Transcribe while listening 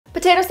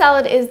Potato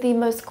salad is the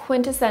most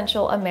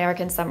quintessential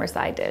American summer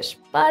side dish,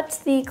 but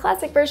the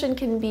classic version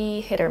can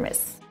be hit or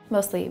miss.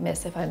 Mostly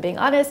miss if I'm being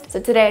honest. So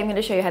today I'm going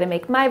to show you how to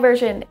make my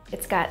version.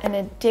 It's got an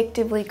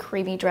addictively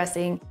creamy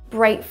dressing,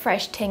 bright,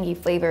 fresh, tangy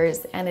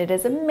flavors, and it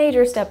is a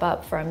major step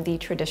up from the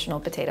traditional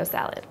potato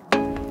salad.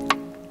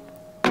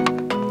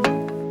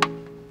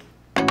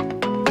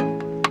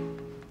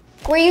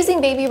 We're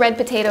using baby red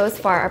potatoes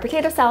for our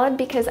potato salad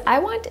because I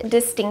want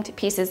distinct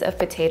pieces of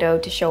potato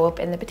to show up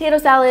in the potato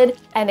salad,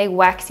 and a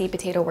waxy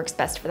potato works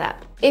best for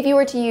that. If you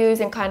were to use,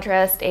 in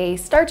contrast, a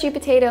starchy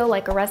potato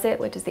like a russet,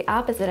 which is the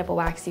opposite of a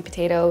waxy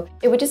potato,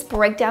 it would just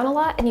break down a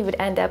lot and you would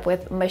end up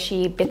with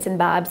mushy bits and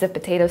bobs of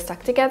potato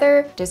stuck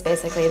together, which is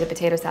basically the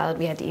potato salad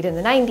we had to eat in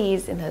the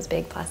 90s in those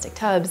big plastic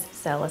tubs,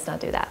 so let's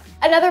not do that.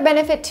 Another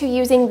benefit to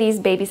using these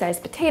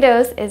baby-sized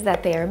potatoes is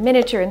that they are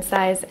miniature in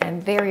size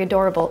and very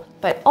adorable,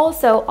 but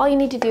also all you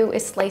need to do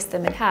is slice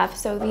them in half,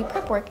 so the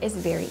prep work is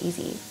very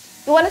easy.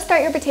 You want to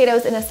start your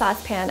potatoes in a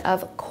saucepan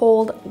of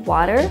cold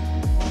water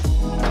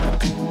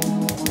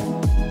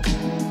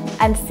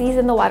and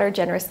season the water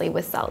generously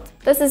with salt.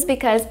 This is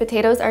because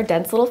potatoes are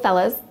dense little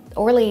fellas,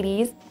 or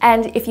ladies,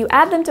 and if you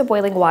add them to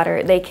boiling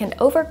water, they can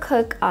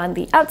overcook on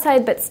the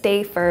outside but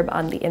stay firm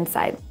on the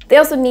inside. They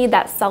also need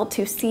that salt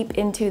to seep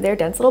into their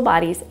dense little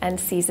bodies and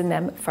season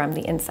them from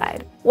the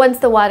inside. Once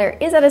the water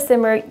is at a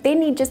simmer, they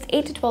need just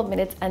 8 to 12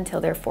 minutes until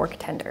they're fork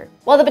tender.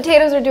 While the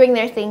potatoes are doing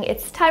their thing,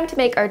 it's time to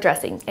make our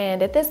dressing,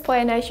 and at this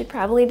point I should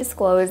probably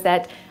disclose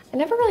that I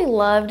never really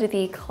loved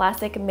the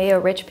classic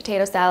mayo-rich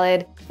potato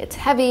salad. It's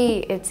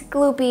heavy, it's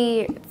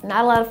gloopy, it's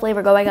not a lot of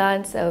flavor going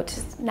on, so it's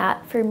just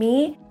not for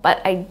me.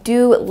 But I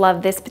do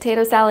love this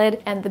potato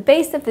salad, and the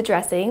base of the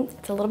dressing,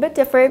 it's a little bit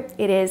different.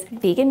 It is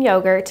vegan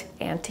yogurt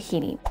and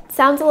tahini.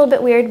 Sounds a little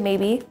bit weird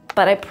maybe,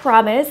 but I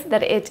promise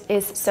that it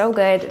is so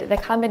good. The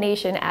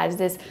combination adds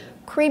this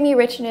creamy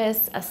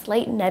richness, a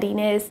slight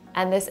nuttiness,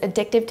 and this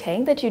addictive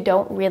tang that you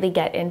don't really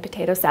get in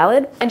potato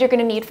salad. And you're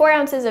gonna need 4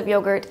 ounces of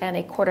yogurt and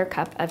a 1/4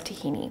 cup of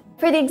tahini.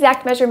 For the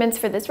exact measurements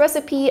for this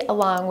recipe,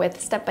 along with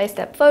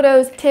step-by-step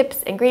photos,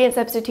 tips, ingredient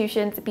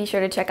substitutions, be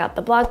sure to check out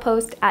the blog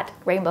post at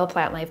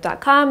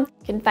rainbowplantlife.com.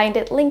 You can find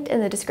it linked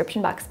in the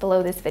description box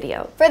below this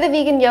video. For the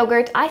vegan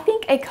yogurt, I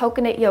think a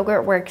coconut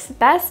yogurt works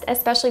best,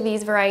 especially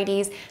these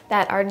varieties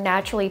that are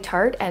naturally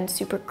tart and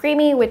super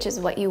creamy, which is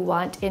what you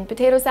want in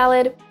potato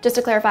salad. Just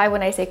to clarify,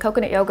 when I say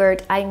coconut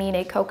yogurt, I mean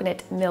a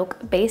coconut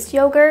milk-based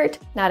yogurt,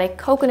 not a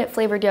coconut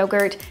flavored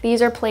yogurt.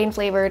 These are plain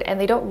flavored and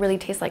they don't really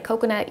taste like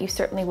coconut. You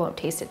certainly won't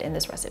taste it in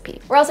this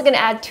recipe. We're also gonna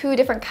add 2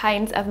 different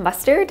kinds of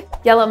mustard.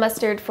 Yellow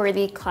mustard for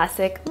the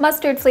classic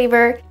mustard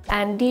flavor,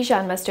 and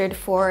Dijon mustard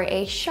for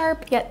a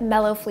sharp yet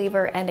mellow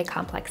flavor and a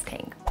complex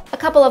tang. A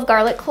couple of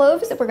garlic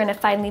cloves, we're gonna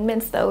finely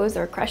mince those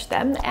or crush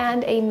them,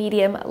 and a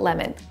medium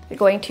lemon. You're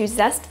going to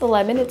zest the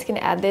lemon. It's gonna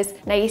add this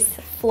nice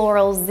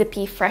floral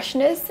zippy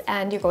freshness,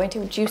 and you're going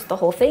to juice the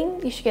whole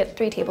thing. You should get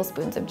 3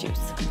 tablespoons of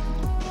juice.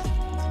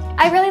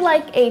 I really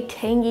like a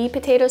tangy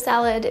potato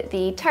salad.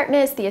 The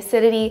tartness, the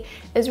acidity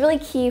is really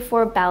key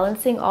for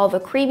balancing all the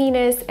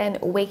creaminess and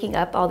waking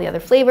up all the other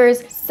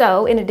flavors.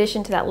 So in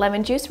addition to that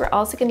lemon juice, we're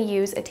also gonna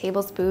use a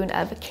tablespoon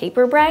of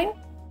caper brine.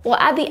 We'll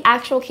add the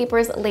actual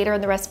capers later in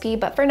the recipe,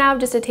 but for now,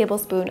 just a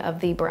tablespoon of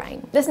the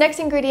brine. This next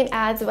ingredient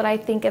adds what I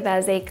think of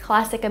as a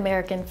classic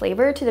American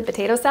flavor to the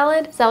potato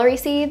salad: celery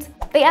seeds.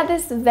 They add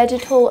this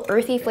vegetal,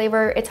 earthy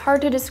flavor. It's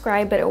hard to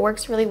describe, but it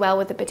works really well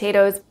with the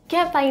potatoes.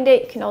 Can't find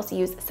it, you can also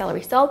use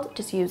celery salt,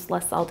 just use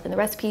less salt in the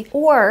recipe.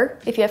 Or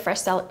if you have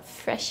fresh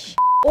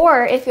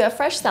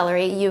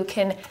celery, you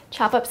can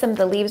chop up some of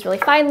the leaves really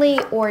finely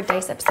or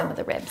dice up some of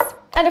the ribs.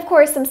 And of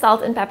course, some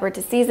salt and pepper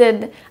to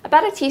season,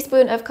 about a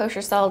teaspoon of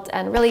kosher salt,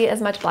 and really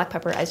as much black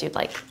pepper as you'd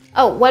like.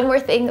 Oh, one more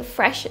thing,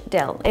 fresh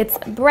dill. It's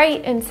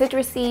bright and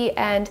citrusy,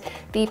 and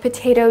the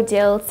potato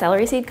dill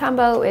celery seed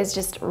combo is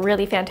just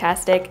really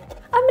fantastic.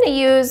 I'm gonna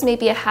use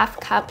maybe a 1/2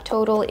 cup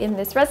total in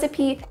this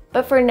recipe,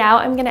 but for now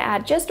I'm gonna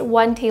add just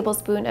 1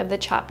 tablespoon of the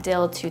chopped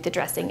dill to the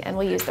dressing, and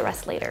we'll use the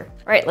rest later.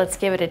 All right, let's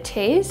give it a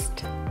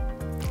taste.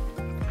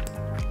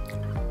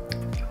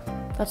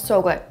 That's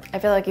so good. I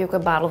feel like you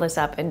could bottle this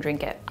up and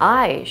drink it.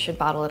 I should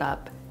bottle it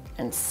up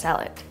and sell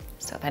it.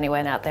 So if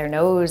anyone out there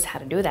knows how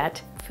to do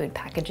that, food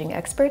packaging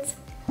experts,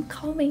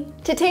 call me.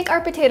 To take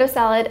our potato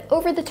salad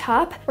over the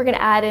top, we're gonna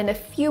add in a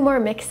few more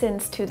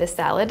mix-ins to the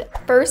salad.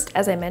 First,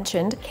 as I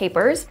mentioned,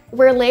 capers.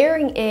 We're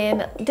layering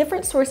in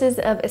different sources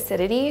of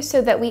acidity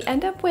so that we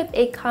end up with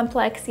a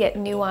complex yet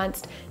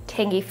nuanced,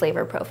 tangy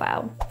flavor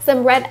profile.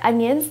 Some red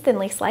onions,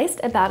 thinly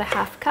sliced, about a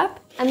 1/2 cup.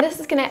 And this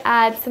is gonna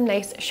add some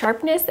nice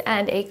sharpness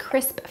and a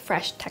crisp,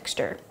 fresh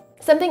texture.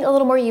 Something a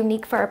little more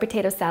unique for our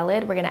potato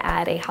salad, we're gonna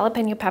add a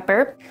jalapeno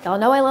pepper. Y'all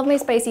know I love my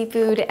spicy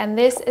food, and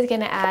this is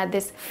gonna add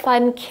this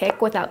fun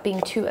kick without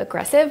being too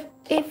aggressive.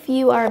 If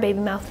you are a baby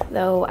mouth,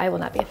 though, I will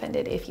not be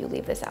offended if you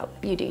leave this out.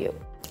 You do you.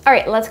 All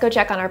right, let's go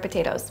check on our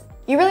potatoes.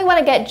 You really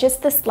wanna get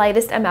just the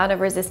slightest amount of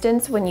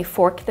resistance when you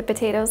fork the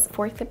potatoes.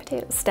 Fork the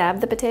potatoes?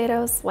 Stab the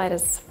potatoes? Why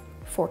does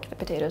fork the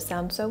potatoes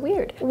sound so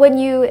weird? When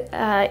you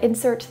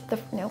insert the,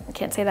 no, I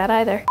can't say that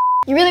either.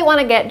 You really want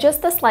to get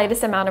just the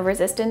slightest amount of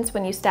resistance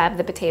when you stab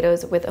the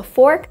potatoes with a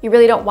fork. You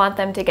really don't want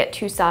them to get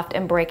too soft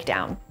and break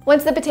down.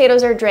 Once the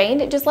potatoes are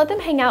drained, just let them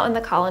hang out in the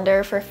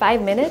colander for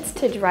 5 minutes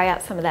to dry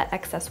out some of that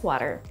excess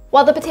water.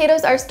 While the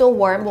potatoes are still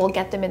warm, we'll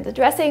get them in the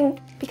dressing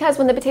because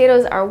when the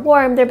potatoes are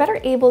warm, they're better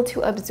able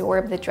to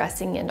absorb the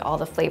dressing and all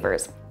the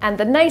flavors. And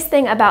the nice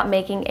thing about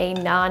making a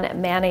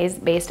non-mayonnaise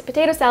based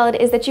potato salad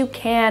is that you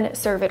can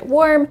serve it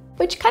warm,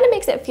 which kind of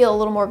makes it feel a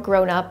little more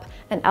grown up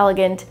and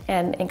elegant.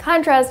 And in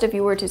contrast, if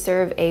you were to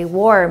serve a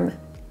warm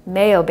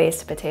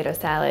mayo-based potato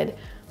salad,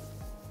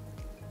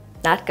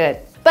 not good.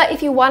 But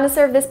if you want to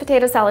serve this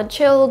potato salad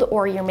chilled,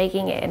 or you're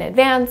making it in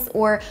advance,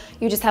 or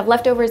you just have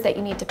leftovers that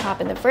you need to pop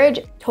in the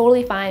fridge,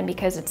 totally fine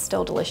because it's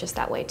still delicious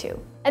that way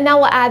too. And now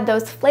we'll add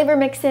those flavor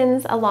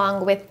mix-ins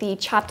along with the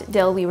chopped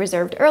dill we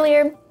reserved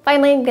earlier.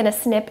 Finally, I'm gonna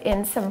snip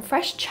in some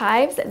fresh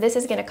chives. This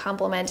is gonna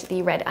complement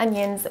the red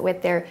onions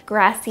with their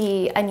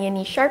grassy,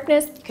 oniony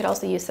sharpness. You could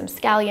also use some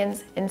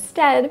scallions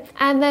instead,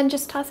 and then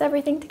just toss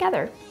everything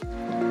together.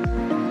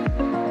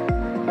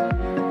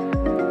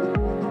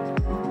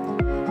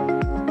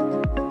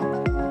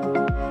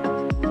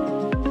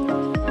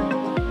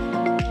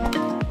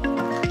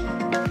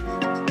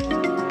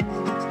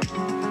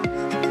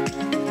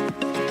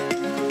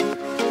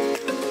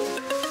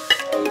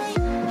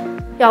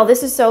 Y'all,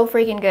 this is so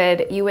freaking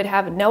good. You would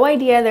have no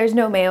idea there's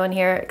no mayo in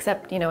here,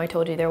 except, you know, I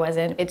told you there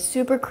wasn't. It's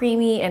super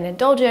creamy and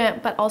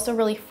indulgent, but also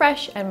really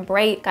fresh and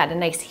bright. Got a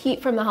nice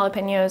heat from the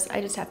jalapenos.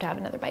 I just have to have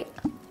another bite.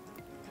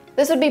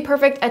 This would be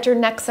perfect at your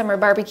next summer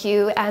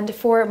barbecue. And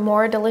for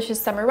more delicious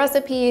summer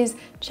recipes,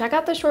 check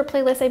out the short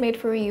playlist I made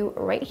for you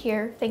right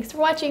here. Thanks for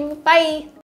watching. Bye.